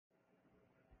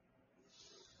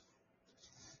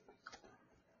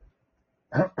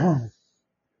Na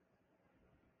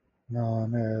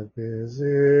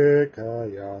nebezyka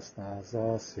jasna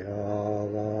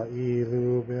zasiała i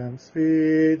lubem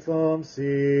świtlom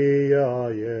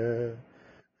sijaje.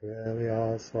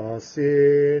 Chwila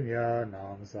spasienia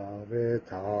nam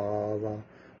zawitała,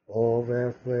 o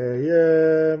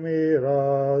Weflejem i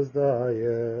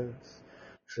rozdajesz.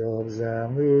 Щоб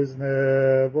землю з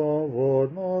небом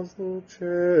водно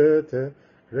злучити,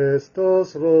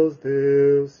 Христос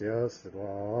роздився,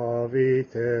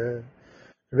 славіте.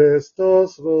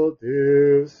 Христос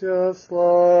родився,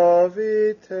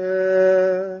 славіте.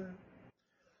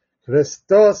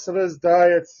 Христос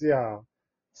рождається,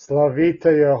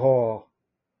 славіте Його.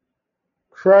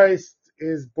 Christ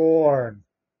is born.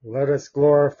 Let us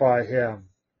glorify Him.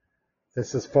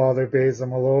 This is Father Basil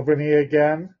Malovany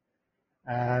again,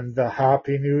 and a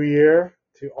Happy New Year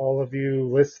to all of you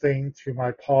listening to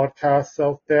my podcasts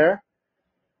out there.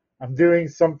 I'm doing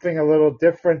something a little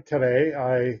different today.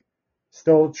 I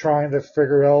still trying to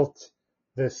figure out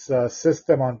this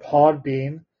system on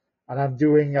Podbean, and I'm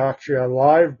doing actually a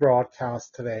live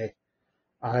broadcast today.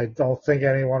 I don't think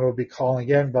anyone will be calling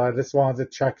in, but I just wanted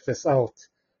to check this out.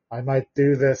 I might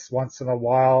do this once in a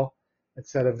while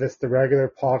instead of the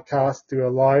regular podcast, do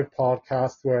a live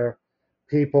podcast where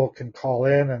people can call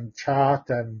in and chat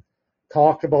and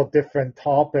talk about different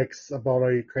topics about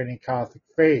our Ukrainian Catholic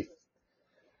faith.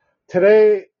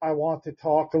 Today, I want to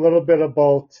talk a little bit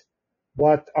about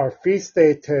what our feast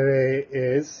day today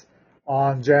is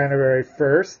on January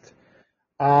 1st.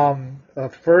 The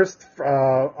first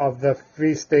of the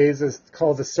feast days is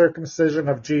called the circumcision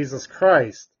of Jesus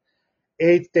Christ.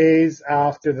 8 days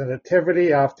after the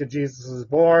Nativity, after Jesus was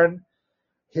born,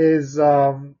 his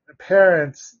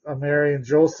parents, Mary and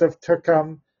Joseph, took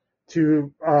him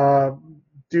to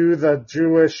do the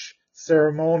Jewish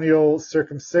ceremonial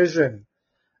circumcision.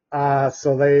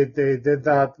 So they did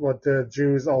that, what the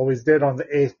Jews always did on the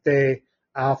 8th day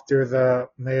after the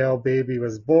male baby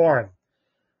was born.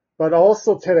 But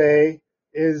also today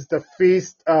is the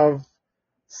feast of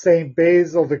Saint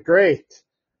Basil the Great.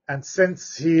 And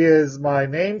since he is my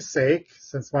namesake,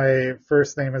 since my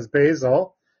first name is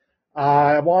Basil,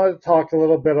 I wanted to talk a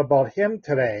little bit about him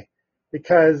today,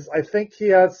 because I think he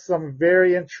has some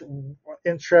very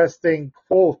interesting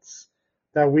quotes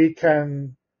that we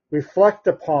can reflect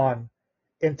upon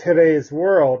in today's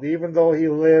world. Even though he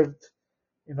lived,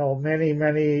 many,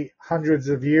 many hundreds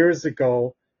of years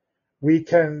ago, we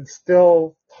can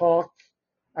still talk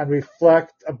and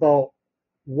reflect about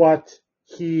what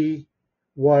he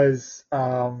was,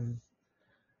 how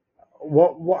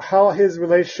his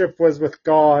relationship was with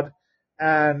God,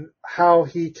 and how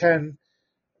he can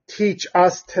teach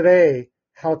us today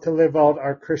how to live out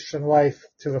our Christian life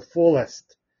to the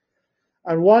fullest.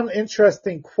 And one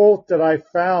interesting quote that I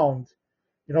found,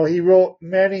 he wrote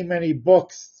many, many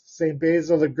books. St.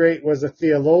 Basil the Great was a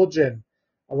theologian,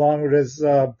 along with his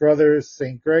brother,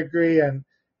 St. Gregory, and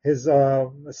his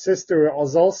sister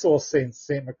was also a saint,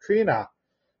 St. Macrina.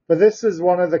 But this is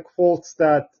one of the quotes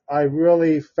that I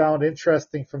really found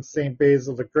interesting from St.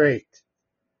 Basil the Great.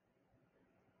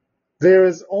 There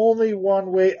is only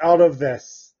one way out of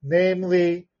this,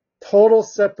 namely total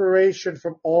separation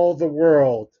from all the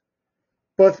world.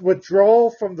 But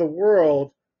withdrawal from the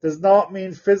world does not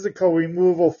mean physical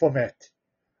removal from it.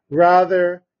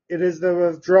 Rather, it is the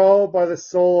withdrawal by the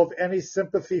soul of any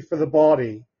sympathy for the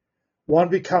body. One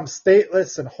becomes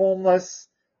stateless and homeless.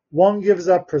 One gives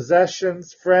up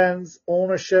possessions, friends,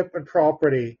 ownership, and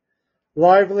property,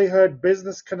 livelihood,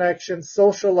 business connections,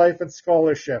 social life, and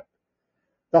scholarship.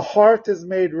 The heart is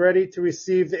made ready to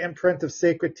receive the imprint of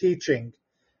sacred teaching,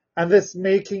 and this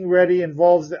making ready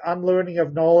involves the unlearning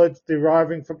of knowledge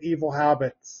deriving from evil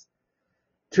habits.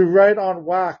 To write on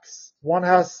wax, one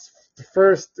has to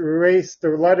first erase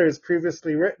the letters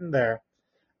previously written there,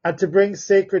 and to bring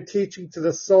sacred teaching to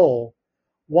the soul,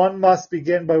 one must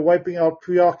begin by wiping out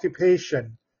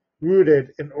preoccupation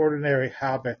rooted in ordinary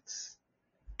habits.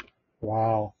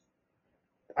 Wow.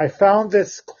 I found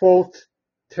this quote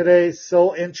today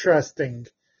so interesting,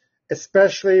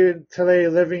 especially today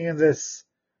living in this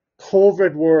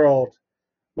COVID world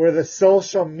where the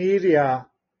social media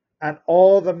and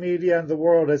all the media in the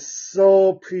world is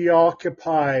so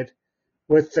preoccupied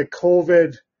with the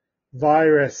COVID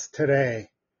virus today.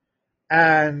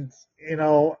 And,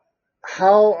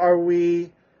 how are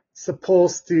we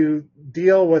supposed to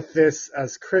deal with this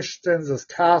as Christians, as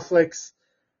Catholics?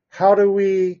 How do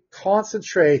we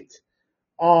concentrate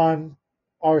on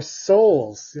our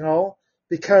souls,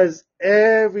 because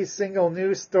every single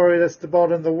news story that's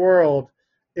about in the world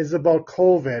is about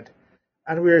COVID,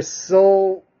 and we are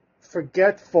so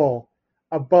forgetful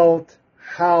about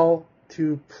how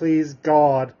to please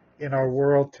God in our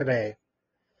world today.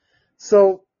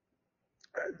 So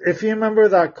if you remember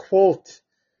that quote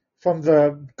from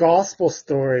the gospel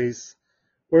stories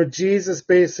where Jesus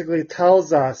basically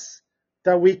tells us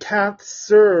that we can't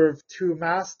serve two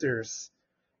masters.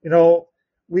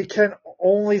 We can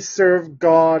only serve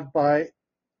God by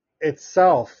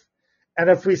itself. And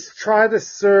if we try to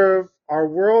serve our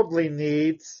worldly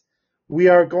needs, we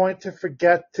are going to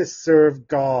forget to serve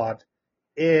God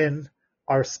in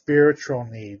our spiritual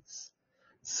needs.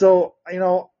 So,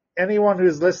 anyone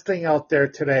who's listening out there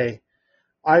today,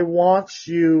 I want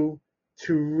you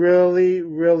to really,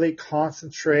 really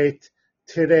concentrate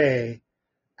today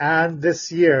and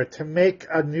this year to make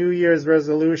a New Year's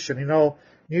resolution.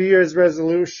 New Year's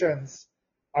resolutions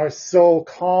are so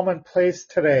commonplace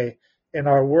today in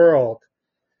our world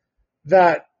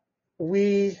that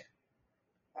we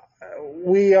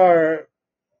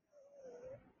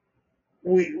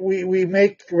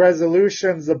make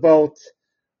resolutions about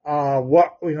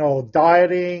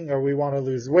dieting, or we want to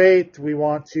lose weight, we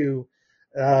want to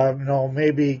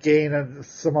maybe gain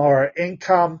some more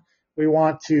income, we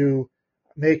want to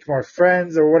make more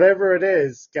friends, or whatever it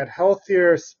is, get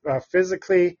healthier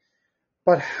physically.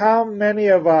 But how many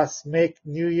of us make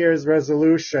New Year's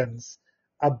resolutions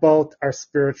about our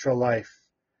spiritual life?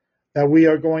 That we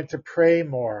are going to pray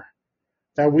more,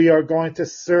 that we are going to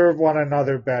serve one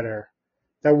another better,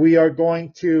 that we are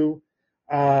going to,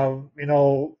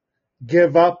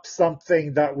 give up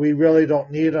something that we really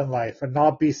don't need in life and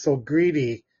not be so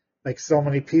greedy like so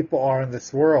many people are in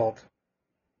this world.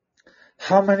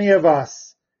 How many of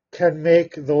us can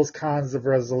make those kinds of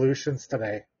resolutions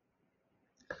today?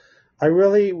 I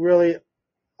really, really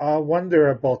wonder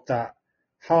about that.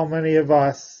 How many of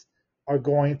us are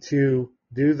going to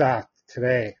do that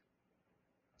today?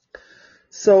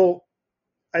 So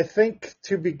I think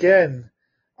to begin,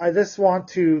 I just want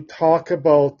to talk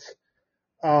about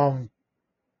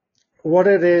what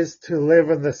it is to live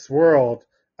in this world,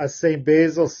 as St.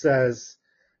 Basil says,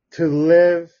 to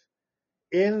live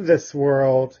in this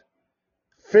world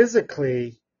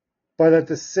physically, but at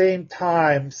the same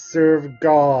time serve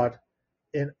God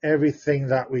in everything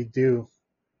that we do.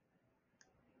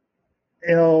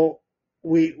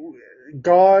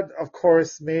 God, of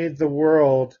course, made the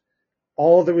world,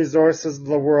 all the resources of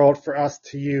the world for us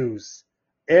to use.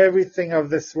 Everything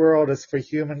of this world is for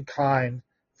humankind,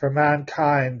 for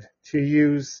mankind to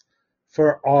use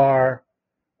for our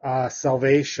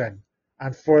salvation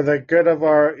and for the good of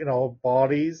our,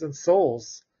 bodies and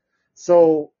souls.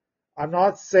 So I'm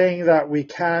not saying that we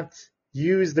can't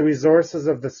use the resources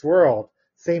of this world.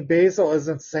 St. Basil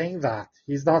isn't saying that.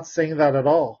 He's not saying that at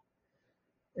all.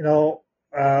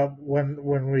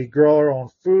 When we grow our own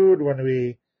food, when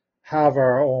we have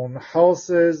our own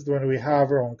houses, when we have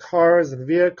our own cars and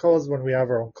vehicles, when we have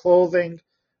our own clothing,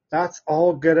 that's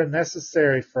all good and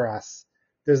necessary for us.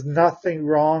 There's nothing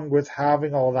wrong with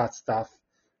having all that stuff.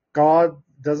 God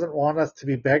doesn't want us to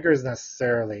be beggars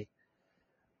necessarily.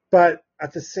 But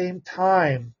at the same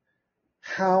time,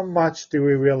 how much do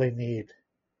we really need?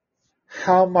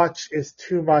 How much is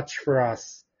too much for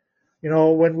us?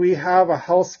 When we have a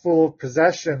house full of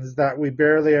possessions that we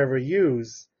barely ever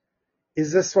use,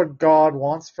 is this what God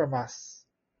wants from us?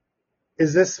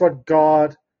 Is this what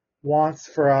God wants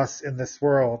for us in this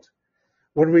world?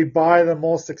 When we buy the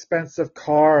most expensive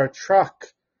car or truck,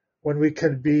 when we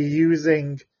could be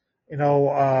using,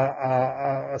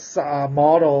 a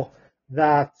model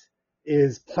that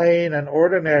is plain and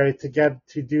ordinary to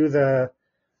do the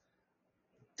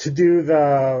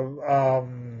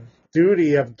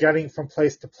duty of getting from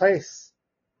place to place.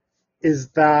 Is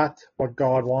that what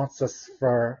God wants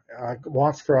for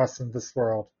us in this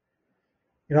world?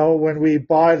 When we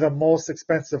buy the most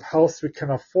expensive house we can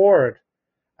afford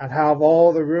and have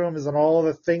all the rooms and all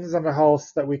the things in the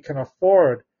house that we can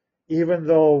afford, even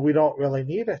though we don't really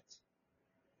need it,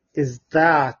 is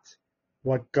that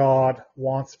what God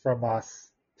wants from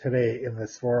us today in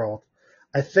this world?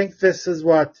 I think this is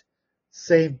what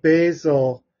St.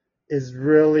 Basil is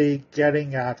really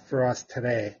getting at for us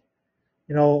today.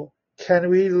 Can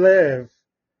we live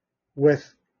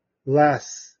with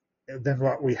less than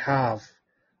what we have?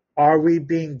 Are we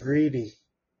being greedy?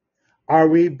 Are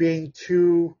we being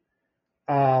too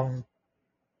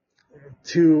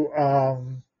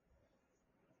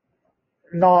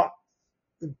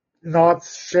not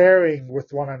sharing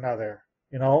with one another?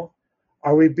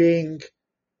 Are we being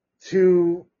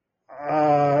too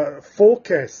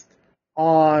focused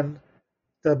on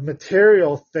the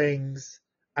material things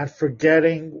and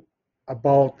forgetting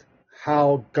about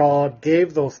how God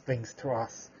gave those things to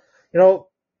us?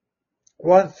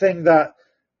 One thing that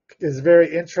is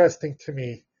very interesting to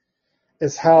me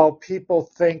is how people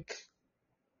think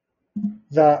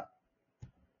that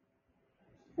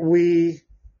we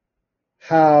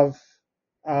have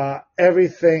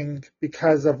everything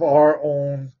because of our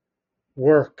own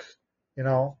work,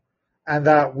 and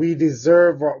that we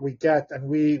deserve what we get and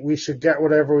we should get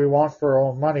whatever we want for our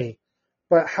own money.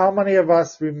 But how many of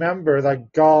us remember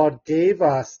that God gave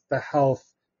us the health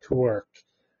to work?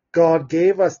 God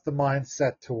gave us the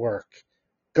mindset to work.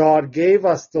 God gave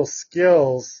us those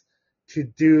skills to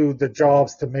do the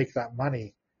jobs to make that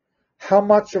money. How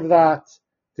much of that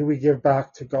do we give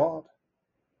back to God?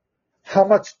 How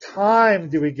much time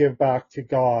do we give back to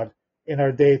God in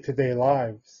our day-to-day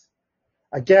lives?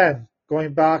 Again,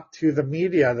 going back to the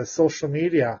media, the social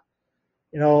media,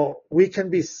 we can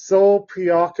be so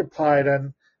preoccupied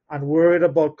and worried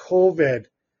about COVID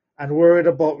and worried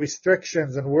about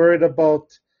restrictions and worried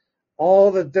about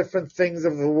all the different things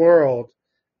of the world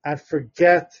and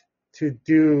forget to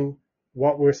do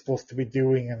what we're supposed to be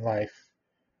doing in life.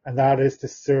 And that is to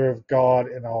serve God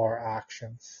in our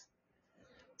actions.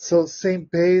 So St.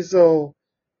 Basil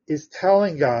is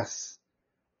telling us,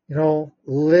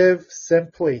 live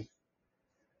simply,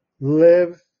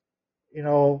 live,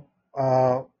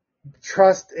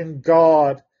 trust in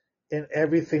God in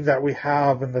everything that we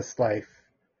have in this life.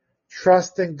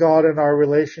 Trust in God in our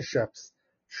relationships.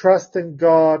 Trust in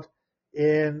God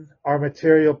in our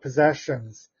material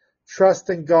possessions. Trust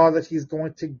in God that He's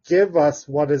going to give us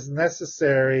what is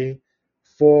necessary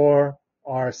for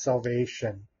our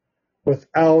salvation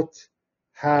without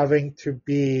having to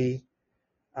be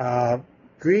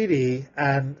greedy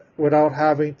and without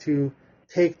having to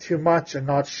take too much and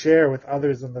not share with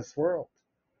others in this world.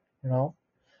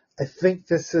 I think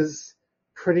this is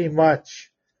pretty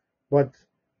much what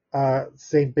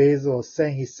St. Basil is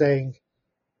saying. He's saying,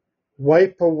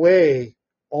 wipe away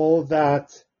all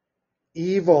that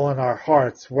evil in our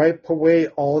hearts, wipe away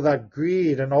all that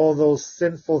greed and all those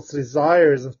sinful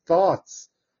desires and thoughts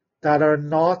that are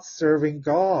not serving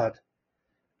God,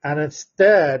 and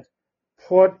instead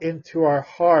put into our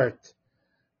heart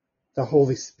the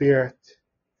Holy Spirit,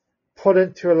 put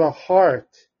into the heart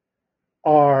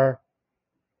our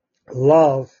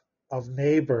love of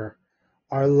neighbor,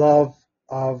 our love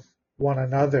of one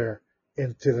another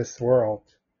into this world.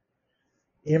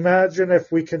 Imagine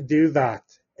if we can do that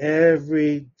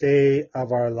every day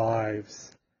of our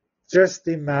lives. Just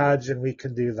imagine we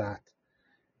can do that.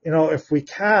 If we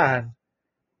can,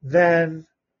 then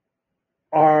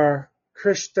our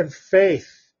Christian faith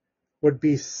would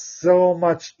be so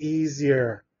much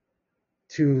easier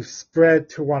to spread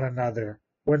to one another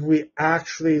when we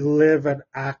actually live and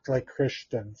act like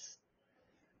Christians,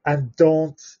 and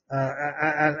don't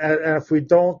and if we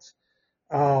don't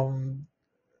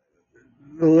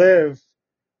live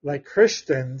like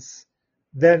Christians,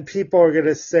 then people are going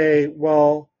to say,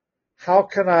 well, how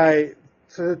can I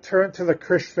turn to the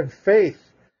Christian faith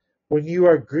when you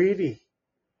are greedy,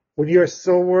 when you're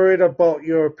so worried about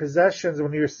your possessions,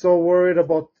 when you're so worried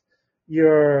about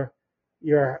your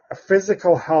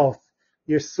physical health,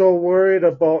 you're so worried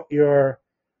about your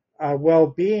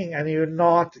well-being, and you're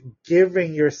not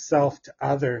giving yourself to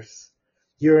others.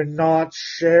 You're not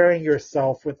sharing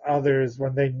yourself with others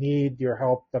when they need your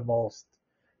help the most.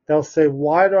 They'll say,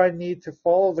 why do I need to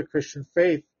follow the Christian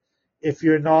faith if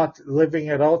you're not living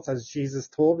it out as Jesus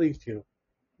told you to?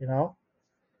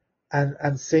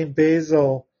 And St.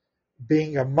 Basil,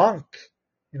 being a monk,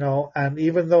 and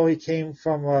even though he came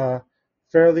from a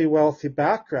fairly wealthy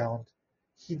background,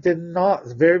 he did not,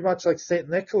 very much like St.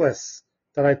 Nicholas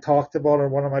that I talked about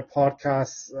on one of my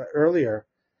podcasts earlier.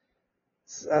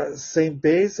 St.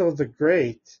 Basil the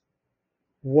Great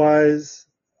was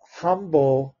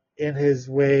humble in his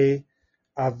way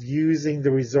of using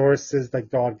the resources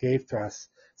that God gave to us.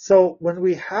 So when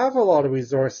we have a lot of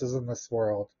resources in this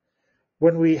world,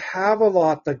 when we have a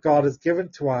lot that God has given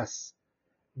to us,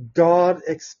 God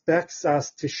expects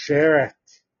us to share it,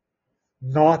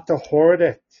 not to hoard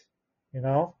it.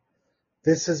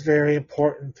 This is very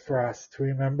important for us to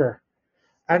remember.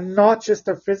 And not just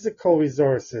our physical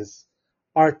resources,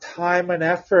 our time and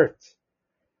effort.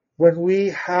 When we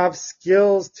have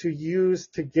skills to use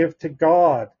to give to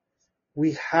God,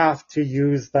 we have to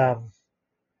use them.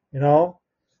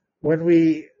 When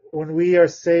we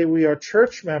say we are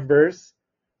church members,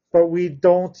 but we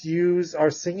don't use our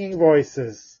singing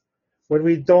voices, when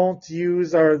we don't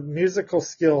use our musical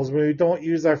skills, when we don't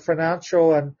use our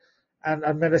financial and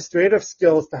administrative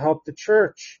skills to help the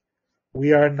church,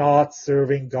 we are not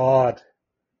serving God.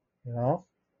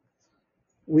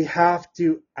 We have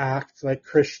to act like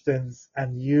Christians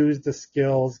and use the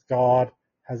skills God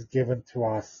has given to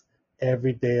us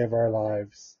every day of our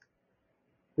lives.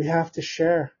 We have to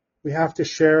share. We have to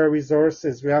share our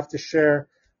resources. We have to share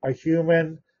our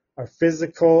human, our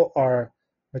physical, our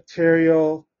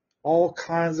material, all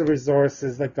kinds of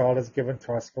resources that God has given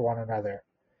to us for one another.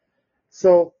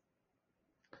 So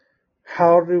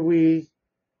how do we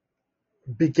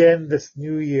begin this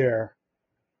new year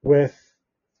with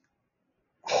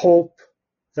hope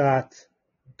that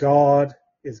God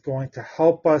is going to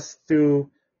help us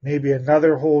through maybe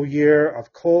another whole year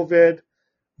of COVID,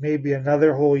 maybe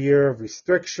another whole year of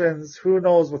restrictions? Who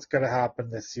knows what's going to happen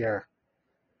this year?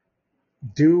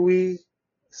 Do we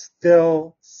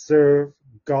still serve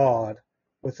God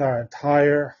with our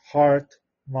entire heart,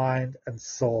 mind, and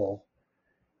soul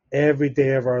every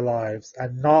day of our lives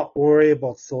and not worry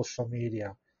about social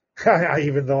media?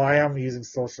 Even though I am using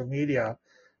social media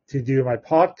to do my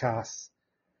podcasts.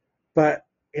 But,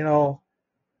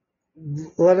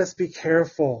 let us be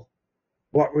careful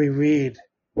what we read.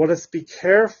 Let us be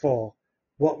careful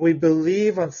what we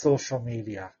believe on social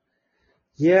media.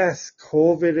 Yes,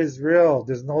 COVID is real.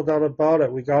 There's no doubt about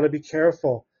it. We got to be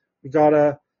careful. We got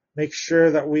to make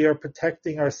sure that we are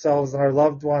protecting ourselves and our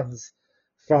loved ones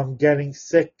from getting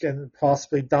sick and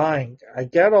possibly dying. I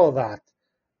get all that.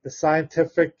 The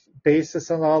scientific basis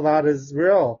on all that is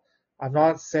real. I'm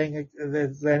not saying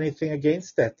there's anything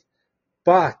against it.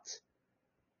 But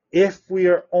if we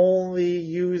are only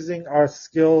using our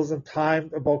skills and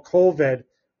time about COVID,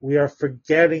 we are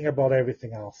forgetting about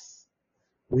everything else.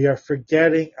 We are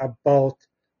forgetting about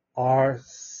our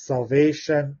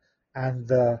salvation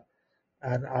and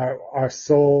our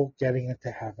soul getting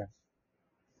into heaven.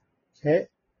 Okay?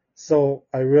 So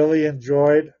I really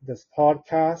enjoyed this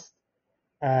podcast,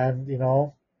 and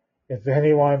if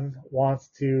anyone wants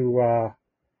to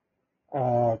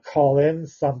call in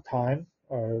sometime,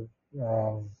 or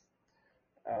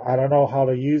I don't know how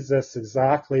to use this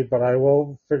exactly, but I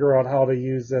will figure out how to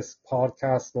use this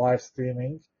podcast live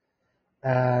streaming,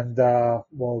 and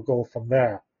we'll go from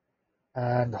there.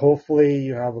 And hopefully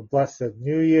you have a blessed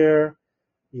New Year.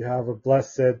 You have a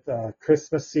blessed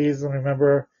Christmas season.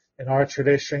 Remember, in our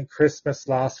tradition, Christmas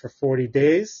lasts for 40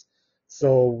 days.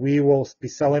 So we will be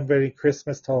celebrating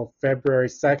Christmas till February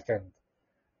 2nd,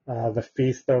 the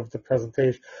feast of the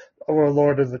presentation of our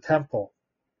Lord in the temple.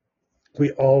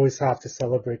 We always have to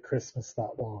celebrate Christmas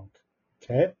that long.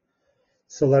 Okay?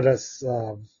 So let us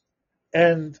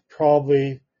end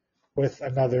probably with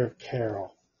another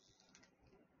carol.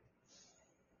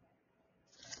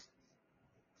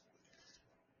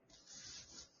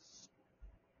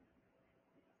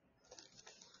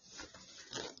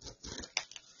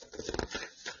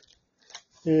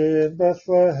 In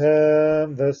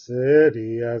Bethlehem, the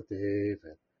city of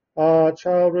David, a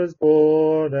child was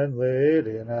born and laid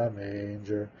in a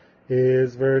manger.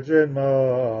 His virgin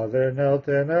mother knelt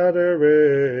in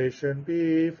adoration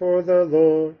before the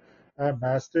Lord and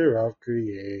Master of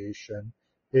creation.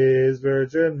 His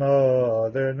virgin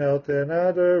mother knelt in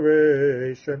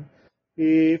adoration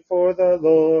before the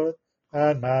Lord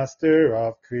and Master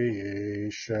of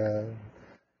creation.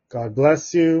 God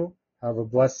bless you. Have a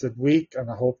blessed week, and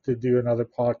I hope to do another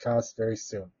podcast very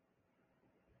soon.